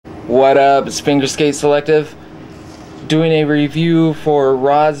What up, it's FingerSkateSelective doing a review for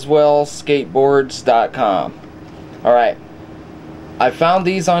Roswell Skateboards.com. Alright, I found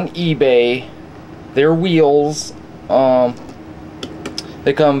these on eBay. They're wheels.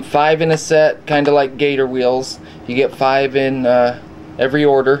 They come 5 in a set, kind of like Gator wheels. You get 5 in every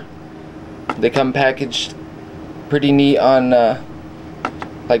order. They come packaged pretty neat on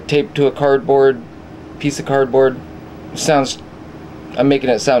like taped to a cardboard, piece of cardboard. I'm making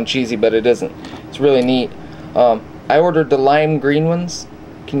it sound cheesy, but it isn't. It's really neat. I ordered the lime green ones.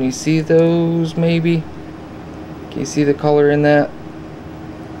 Can you see those maybe? Can you see the color in that?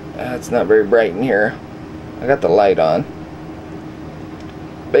 It's not very bright in here. I got the light on.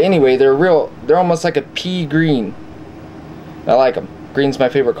 But anyway, they're almost like a pea green. I like them. Green's my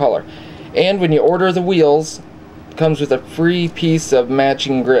favorite color. And when you order the wheels, it comes with a free piece of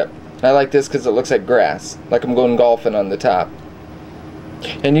matching grip. I like this because it looks like grass, like I'm going golfing on the top.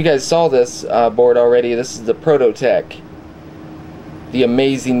 And you guys saw this board already. This is the Prototech, the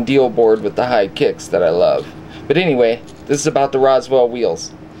amazing deal board with the high kicks that I love. But anyway, this is about the Roswell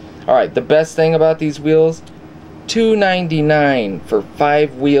wheels. Alright, the best thing about these wheels, $2.99 for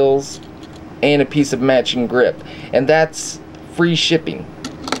 5 wheels and a piece of matching grip. And that's free shipping.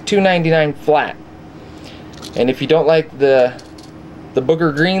 $2.99 flat. And if you don't like the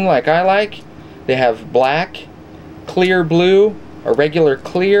booger green like I like, they have black, clear blue, a regular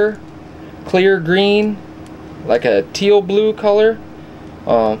clear, clear green, like a teal blue color,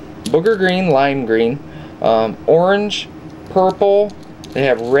 booger green, lime green, orange, purple. They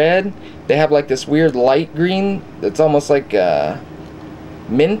have red. They have like this weird light green that's almost like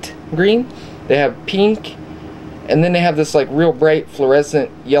mint green. They have pink, and then they have this like real bright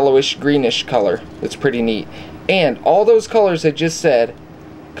fluorescent yellowish greenish color. It's pretty neat. And all those colors I just said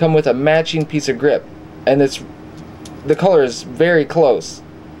come with a matching piece of grip, and the color is very close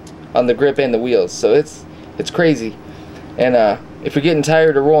on the grip and the wheels, so it's crazy. And if you're getting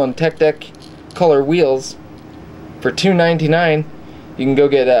tired of rolling Tech Deck color wheels, for $2.99 you can go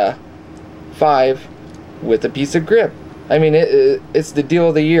get 5 with a piece of grip. I mean, it's the deal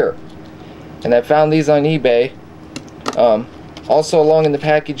of the year. And I found these on eBay. Also along in the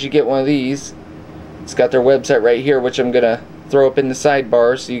package you get one of these. It's got their website right here, which I'm gonna throw up in the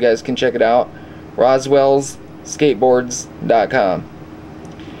sidebar so you guys can check it out. RoswellsSkateboards.com.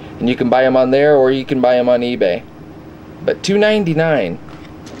 And you can buy them on there, or you can buy them on eBay. But $2.99.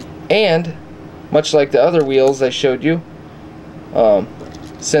 And much like the other wheels I showed you,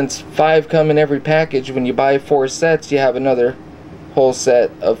 since 5 come in every package, when you buy 4 sets, you have another whole set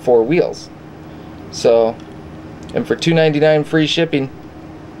of 4 wheels. So, and for $2.99 free shipping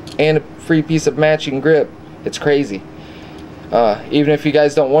and a free piece of matching grip, it's crazy. Even if you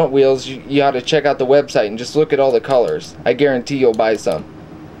guys don't want wheels, you ought to check out the website and just look at all the colors. I guarantee you'll buy some,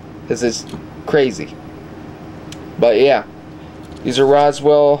 because it's crazy. But yeah, these are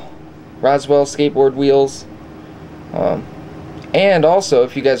Roswell skateboard wheels. And also,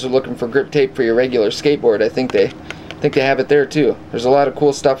 if you guys are looking for grip tape for your regular skateboard, I think they have it there too. There's a lot of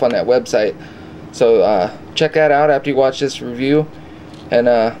cool stuff on that website. So check that out after you watch this review. And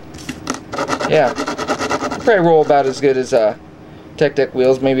yeah, probably roll about as good as Tech Deck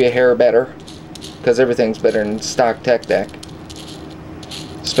wheels, maybe a hair better, because everything's better than stock Tech Deck,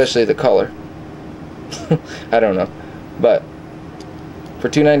 especially the color. I don't know, but for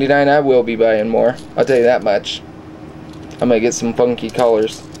 $2.99 I will be buying more, I'll tell you that much. I'm gonna get some funky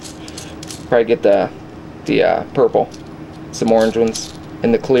colors. Probably get the purple, some orange ones,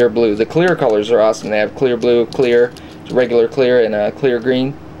 and the clear blue. The clear colors are awesome. They have clear blue, clear, regular clear, and clear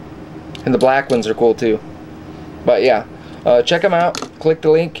green. And the black ones are cool too. But yeah, check them out. Click the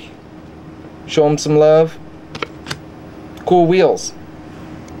link. Show them some love. Cool wheels.